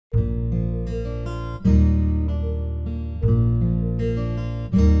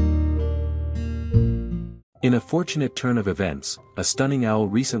In a fortunate turn of events, a stunning owl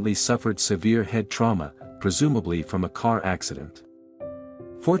recently suffered severe head trauma, presumably from a car accident.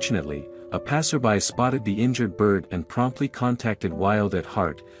 Fortunately, a passerby spotted the injured bird and promptly contacted Wild at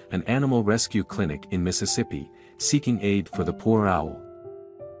Heart, an animal rescue clinic in Mississippi, seeking aid for the poor owl.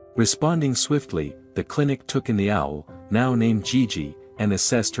 Responding swiftly, the clinic took in the owl, now named Gigi, and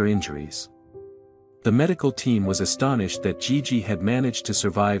assessed her injuries. The medical team was astonished that Gigi had managed to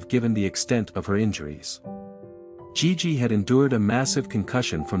survive given the extent of her injuries. Gigi had endured a massive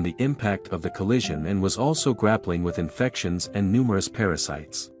concussion from the impact of the collision and was also grappling with infections and numerous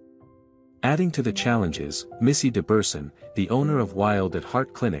parasites. Adding to the challenges, Missy DeBurson, the owner of Wild at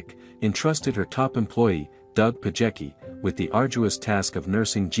Heart Clinic, entrusted her top employee, Doug Perched, with the arduous task of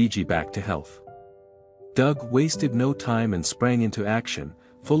nursing Gigi back to health. Doug wasted no time and sprang into action,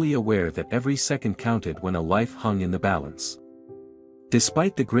 fully aware that every second counted when a life hung in the balance.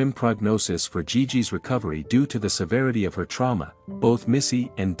 Despite the grim prognosis for Gigi's recovery due to the severity of her trauma, both Missy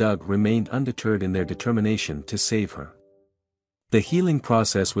and Doug remained undeterred in their determination to save her. The healing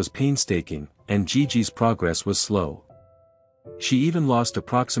process was painstaking, and Gigi's progress was slow. She even lost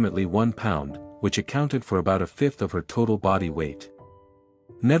approximately 1 pound, which accounted for about a fifth of her total body weight.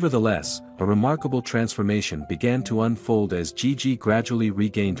 Nevertheless, a remarkable transformation began to unfold as Gigi gradually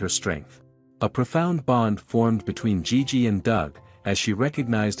regained her strength. A profound bond formed between Gigi and Doug, as she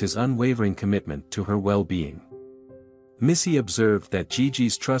recognized his unwavering commitment to her well-being. Missy observed that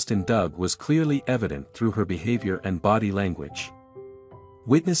Gigi's trust in Doug was clearly evident through her behavior and body language.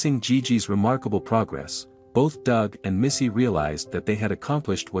 Witnessing Gigi's remarkable progress, both Doug and Missy realized that they had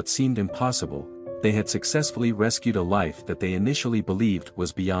accomplished what seemed impossible. They had successfully rescued a life that they initially believed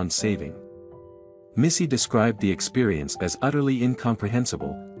was beyond saving. Missy described the experience as utterly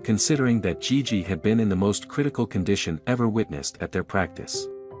incomprehensible, considering that Gigi had been in the most critical condition ever witnessed at their practice.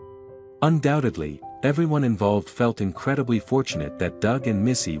 Undoubtedly, everyone involved felt incredibly fortunate that Doug and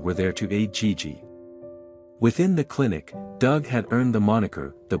Missy were there to aid Gigi. Within the clinic, Doug had earned the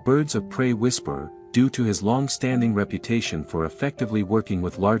moniker, the Birds of Prey Whisperer, due to his long-standing reputation for effectively working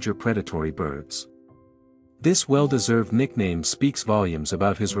with larger predatory birds. This well-deserved nickname speaks volumes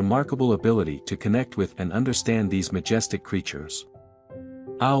about his remarkable ability to connect with and understand these majestic creatures.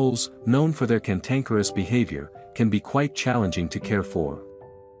 Owls, known for their cantankerous behavior, can be quite challenging to care for.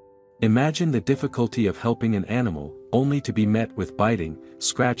 Imagine the difficulty of helping an animal, only to be met with biting,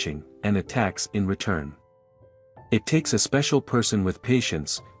 scratching, and attacks in return. It takes a special person with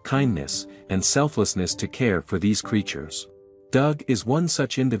patience, kindness, and selflessness to care for these creatures. Doug is one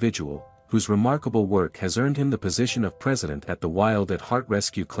such individual, whose remarkable work has earned him the position of president at the Wild at Heart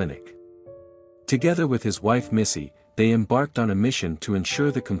Rescue Clinic. Together with his wife Missy, they embarked on a mission to ensure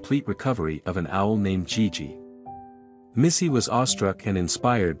the complete recovery of an owl named Gigi. Missy was awestruck and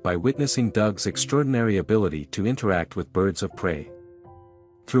inspired by witnessing Doug's extraordinary ability to interact with birds of prey.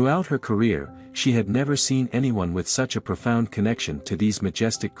 Throughout her career, she had never seen anyone with such a profound connection to these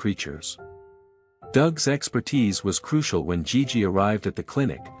majestic creatures. Doug's expertise was crucial when Gigi arrived at the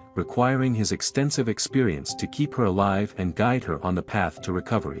clinic, requiring his extensive experience to keep her alive and guide her on the path to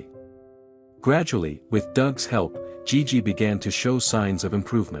recovery. Gradually, with Doug's help, Gigi began to show signs of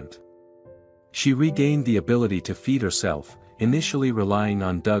improvement. She regained the ability to feed herself, initially relying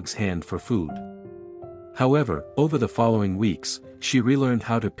on Doug's hand for food. However, over the following weeks, she relearned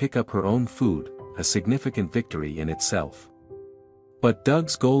how to pick up her own food, a significant victory in itself. But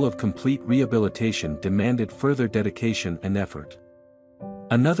Doug's goal of complete rehabilitation demanded further dedication and effort.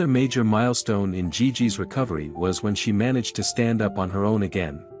 Another major milestone in Gigi's recovery was when she managed to stand up on her own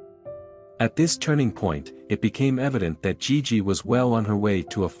again. At this turning point, it became evident that Gigi was well on her way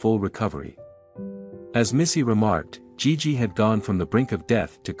to a full recovery. As Missy remarked, Gigi had gone from the brink of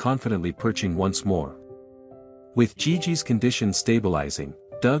death to confidently perching once more. With Gigi's condition stabilizing,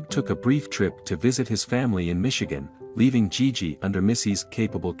 Doug took a brief trip to visit his family in Michigan, leaving Gigi under Missy's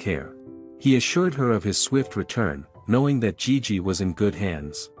capable care. He assured her of his swift return, knowing that Gigi was in good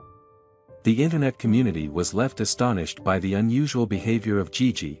hands. The internet community was left astonished by the unusual behavior of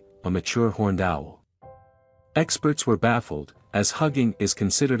Gigi, a mature horned owl. Experts were baffled, as hugging is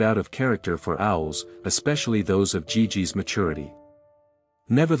considered out of character for owls, especially those of Gigi's maturity.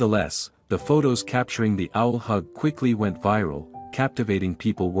 Nevertheless, the photos capturing the owl hug quickly went viral, captivating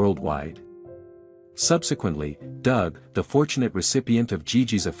people worldwide. Subsequently, Doug, the fortunate recipient of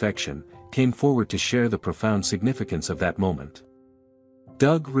Gigi's affection, came forward to share the profound significance of that moment.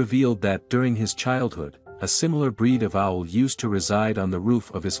 Doug revealed that during his childhood, a similar breed of owl used to reside on the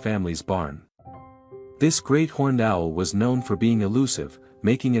roof of his family's barn. This great horned owl was known for being elusive,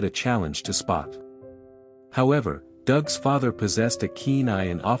 making it a challenge to spot. However, Doug's father possessed a keen eye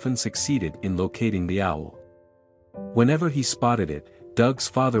and often succeeded in locating the owl. Whenever he spotted it, Doug's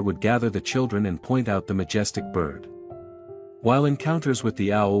father would gather the children and point out the majestic bird. While encounters with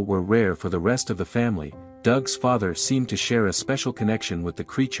the owl were rare for the rest of the family, Doug's father seemed to share a special connection with the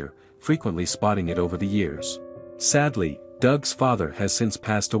creature, frequently spotting it over the years. Sadly, Doug's father has since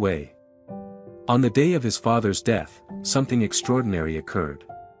passed away. On the day of his father's death, something extraordinary occurred.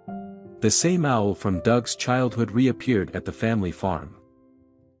 The same owl from Doug's childhood reappeared at the family farm.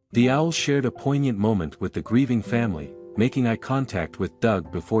 The owl shared a poignant moment with the grieving family, making eye contact with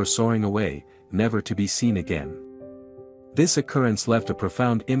Doug before soaring away, never to be seen again. This occurrence left a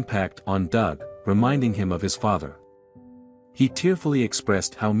profound impact on Doug, reminding him of his father. He tearfully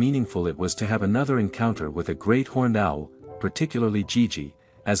expressed how meaningful it was to have another encounter with a great horned owl, particularly Gigi,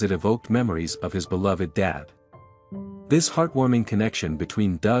 as it evoked memories of his beloved dad. This heartwarming connection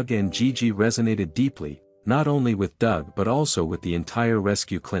between Doug and Gigi resonated deeply, not only with Doug but also with the entire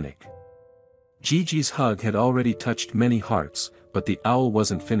rescue clinic. Gigi's hug had already touched many hearts, but the owl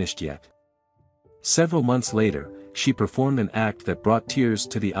wasn't finished yet. Several months later, she performed an act that brought tears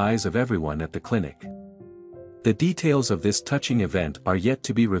to the eyes of everyone at the clinic. The details of this touching event are yet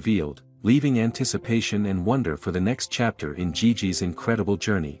to be revealed, leaving anticipation and wonder for the next chapter in Gigi's incredible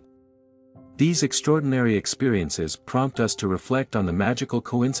journey. These extraordinary experiences prompt us to reflect on the magical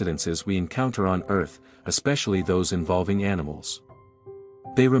coincidences we encounter on Earth, especially those involving animals.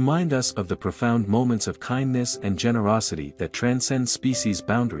 They remind us of the profound moments of kindness and generosity that transcend species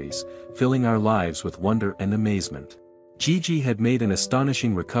boundaries, filling our lives with wonder and amazement. Gigi had made an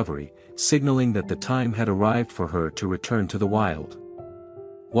astonishing recovery, signaling that the time had arrived for her to return to the wild.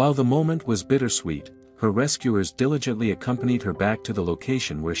 While the moment was bittersweet, her rescuers diligently accompanied her back to the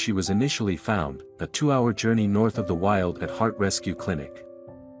location where she was initially found, a 2-hour journey north of the wild at Heart Rescue Clinic.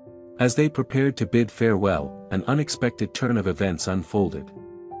 As they prepared to bid farewell, an unexpected turn of events unfolded.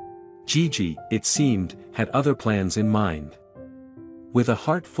 Gigi, it seemed, had other plans in mind. With a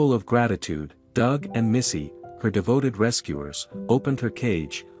heart full of gratitude, Doug and Missy, her devoted rescuers, opened her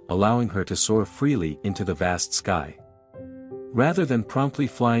cage, allowing her to soar freely into the vast sky. Rather than promptly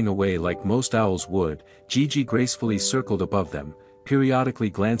flying away like most owls would, Gigi gracefully circled above them, periodically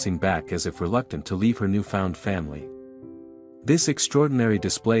glancing back as if reluctant to leave her newfound family. This extraordinary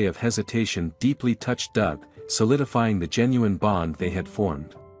display of hesitation deeply touched Doug, solidifying the genuine bond they had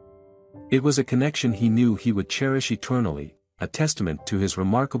formed. It was a connection he knew he would cherish eternally, a testament to his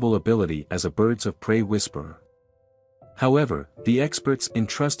remarkable ability as a birds of prey whisperer. However, the experts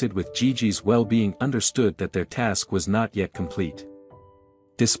entrusted with Gigi's well-being understood that their task was not yet complete.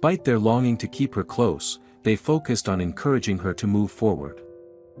 Despite their longing to keep her close, they focused on encouraging her to move forward.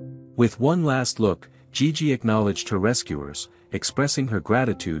 With one last look, Gigi acknowledged her rescuers, expressing her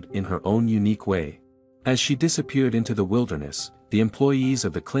gratitude in her own unique way. As she disappeared into the wilderness, the employees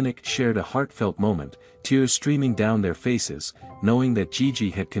of the clinic shared a heartfelt moment, tears streaming down their faces, knowing that Gigi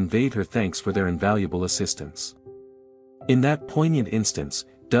had conveyed her thanks for their invaluable assistance. In that poignant instance,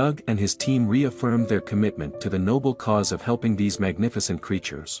 Doug and his team reaffirmed their commitment to the noble cause of helping these magnificent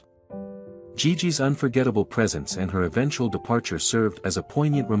creatures. Gigi's unforgettable presence and her eventual departure served as a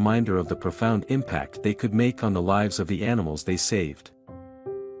poignant reminder of the profound impact they could make on the lives of the animals they saved.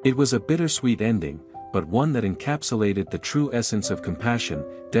 It was a bittersweet ending, but one that encapsulated the true essence of compassion,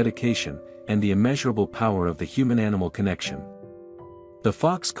 dedication, and the immeasurable power of the human-animal connection. The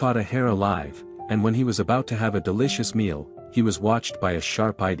fox caught a hare alive, and when he was about to have a delicious meal, he was watched by a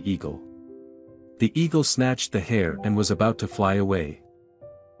sharp-eyed eagle. The eagle snatched the hare and was about to fly away.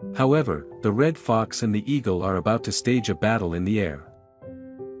 However, the red fox and the eagle are about to stage a battle in the air.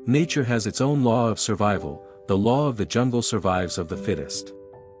 Nature has its own law of survival, the law of the jungle survives of the fittest.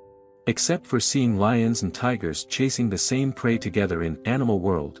 Except for seeing lions and tigers chasing the same prey together in Animal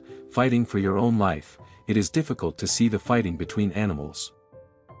World, fighting for your own life, it is difficult to see the fighting between animals.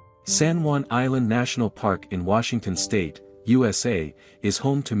 San Juan Island National Park in Washington State, USA, is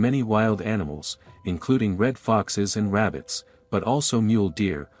home to many wild animals, including red foxes and rabbits, but also mule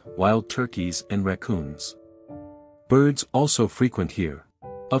deer, wild turkeys and raccoons. Birds also frequent here.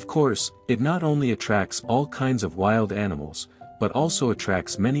 Of course, it not only attracts all kinds of wild animals, but also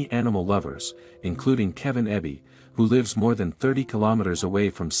attracts many animal lovers, including Kevin Eby, who lives more than 30 kilometers away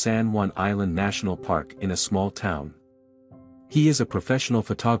from San Juan Island National Park in a small town. He is a professional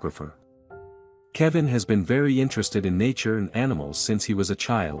photographer. Kevin has been very interested in nature and animals since he was a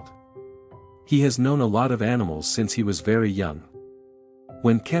child. He has known a lot of animals since he was very young.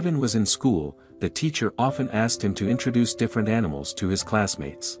 When Kevin was in school, the teacher often asked him to introduce different animals to his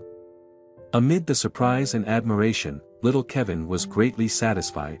classmates. Amid the surprise and admiration, little Kevin was greatly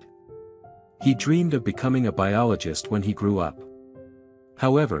satisfied. He dreamed of becoming a biologist when he grew up.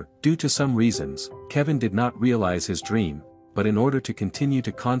 However, due to some reasons, Kevin did not realize his dream, but in order to continue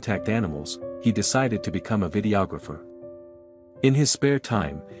to contact animals, he decided to become a videographer. In his spare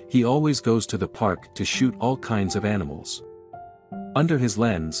time, he always goes to the park to shoot all kinds of animals. Under his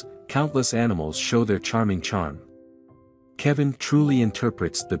lens, countless animals show their charming charm. Kevin truly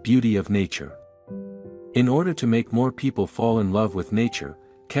interprets the beauty of nature. In order to make more people fall in love with nature,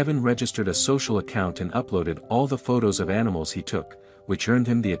 Kevin registered a social account and uploaded all the photos of animals he took, which earned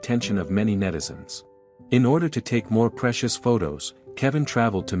him the attention of many netizens. In order to take more precious photos, Kevin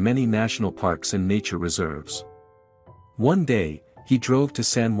traveled to many national parks and nature reserves. One day, he drove to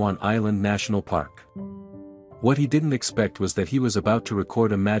San Juan Island National Park. What he didn't expect was that he was about to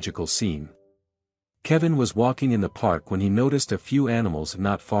record a magical scene. Kevin was walking in the park when he noticed a few animals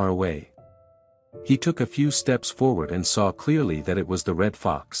not far away. He took a few steps forward and saw clearly that it was the red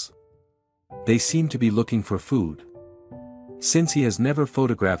fox. They seemed to be looking for food. Since he has never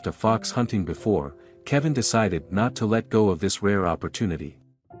photographed a fox hunting before, Kevin decided not to let go of this rare opportunity.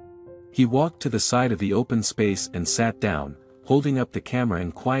 He walked to the side of the open space and sat down, holding up the camera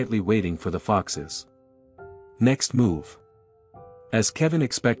and quietly waiting for the foxes. Next move. As Kevin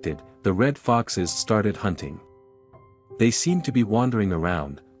expected, the red foxes started hunting. They seemed to be wandering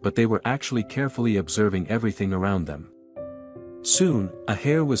around, but they were actually carefully observing everything around them. Soon, a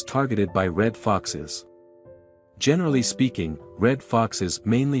hare was targeted by red foxes. Generally speaking, red foxes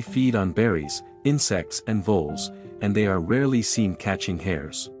mainly feed on berries, insects and voles, and they are rarely seen catching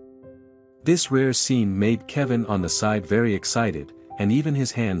hares. This rare scene made Kevin on the side very excited, and even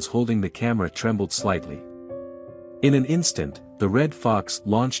his hands holding the camera trembled slightly. In an instant, the red fox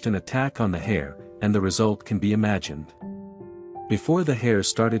launched an attack on the hare, and the result can be imagined. Before the hare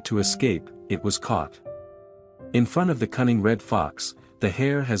started to escape, it was caught. In front of the cunning red fox, the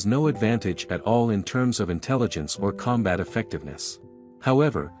hare has no advantage at all in terms of intelligence or combat effectiveness.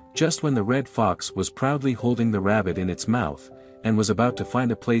 However, just when the red fox was proudly holding the rabbit in its mouth, and was about to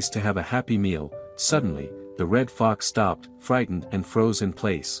find a place to have a happy meal, suddenly, the red fox stopped, frightened and froze in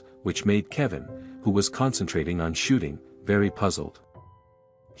place, which made Kevin, who was concentrating on shooting, very puzzled.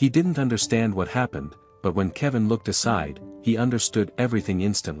 He didn't understand what happened, but when Kevin looked aside, he understood everything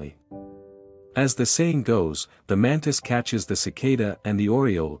instantly. As the saying goes, the mantis catches the cicada and the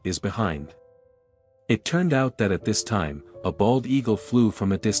oriole is behind. It turned out that at this time, a bald eagle flew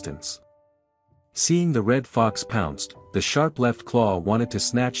from a distance. Seeing the red fox pounced, the sharp left claw wanted to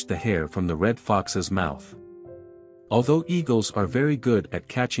snatch the hare from the red fox's mouth. Although eagles are very good at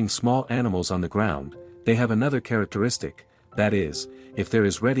catching small animals on the ground, they have another characteristic, that is, if there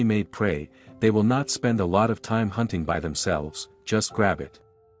is ready-made prey, they will not spend a lot of time hunting by themselves, just grab it.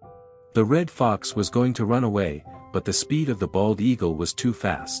 The red fox was going to run away, but the speed of the bald eagle was too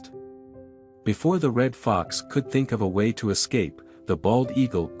fast. Before the red fox could think of a way to escape, the bald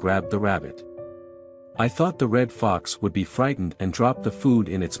eagle grabbed the rabbit. I thought the red fox would be frightened and drop the food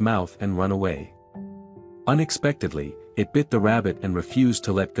in its mouth and run away. Unexpectedly, it bit the rabbit and refused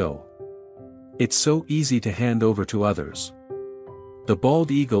to let go. It's so easy to hand over to others. The bald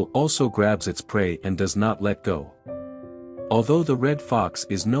eagle also grabs its prey and does not let go. Although the red fox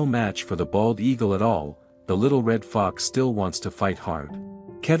is no match for the bald eagle at all, the little red fox still wants to fight hard.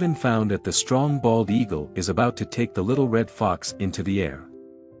 Kevin found that the strong bald eagle is about to take the little red fox into the air.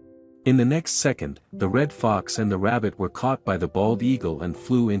 In the next second, the red fox and the rabbit were caught by the bald eagle and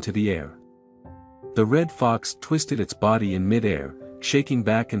flew into the air. The red fox twisted its body in mid-air, shaking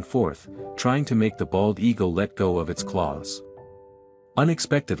back and forth, trying to make the bald eagle let go of its claws.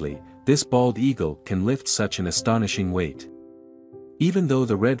 Unexpectedly, this bald eagle can lift such an astonishing weight. Even though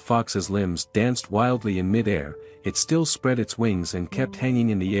the red fox's limbs danced wildly in mid-air, it still spread its wings and kept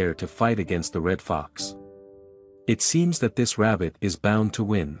hanging in the air to fight against the red fox. It seems that this rabbit is bound to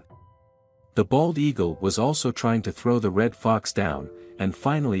win. The bald eagle was also trying to throw the red fox down, and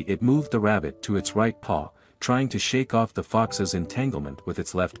finally it moved the rabbit to its right paw, trying to shake off the fox's entanglement with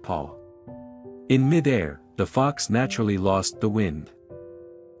its left paw. In mid-air, the fox naturally lost the wind.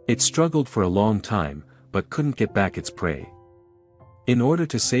 It struggled for a long time, but couldn't get back its prey. In order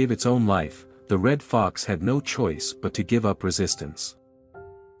to save its own life, the red fox had no choice but to give up resistance.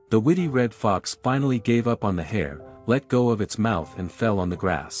 The witty red fox finally gave up on the hare, let go of its mouth and fell on the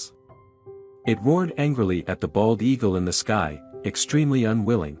grass. It roared angrily at the bald eagle in the sky, extremely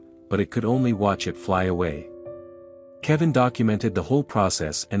unwilling, but it could only watch it fly away. Kevin documented the whole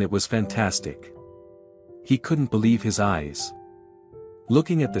process and it was fantastic. He couldn't believe his eyes.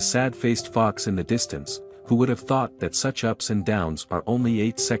 Looking at the sad-faced fox in the distance, who would have thought that such ups and downs are only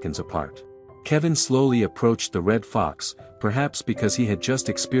 8 seconds apart? Kevin slowly approached the red fox, perhaps because he had just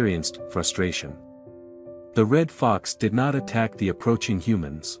experienced frustration. The red fox did not attack the approaching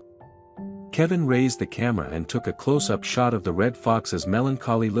humans. Kevin raised the camera and took a close-up shot of the red fox's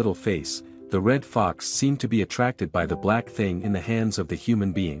melancholy little face. The red fox seemed to be attracted by the black thing in the hands of the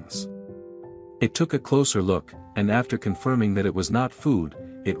human beings. It took a closer look, and after confirming that it was not food,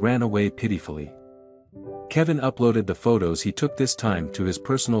 it ran away pitifully. Kevin uploaded the photos he took this time to his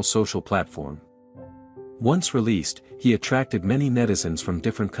personal social platform. Once released, he attracted many netizens from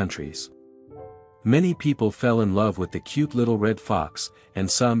different countries. Many people fell in love with the cute little red fox, and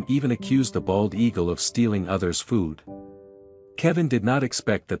some even accused the bald eagle of stealing others' food. Kevin did not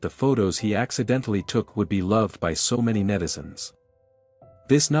expect that the photos he accidentally took would be loved by so many netizens.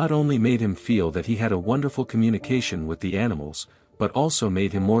 This not only made him feel that he had a wonderful communication with the animals, but also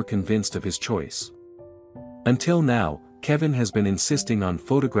made him more convinced of his choice. Until now, Kevin has been insisting on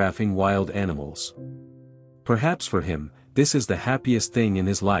photographing wild animals. Perhaps for him, this is the happiest thing in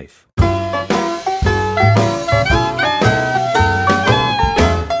his life.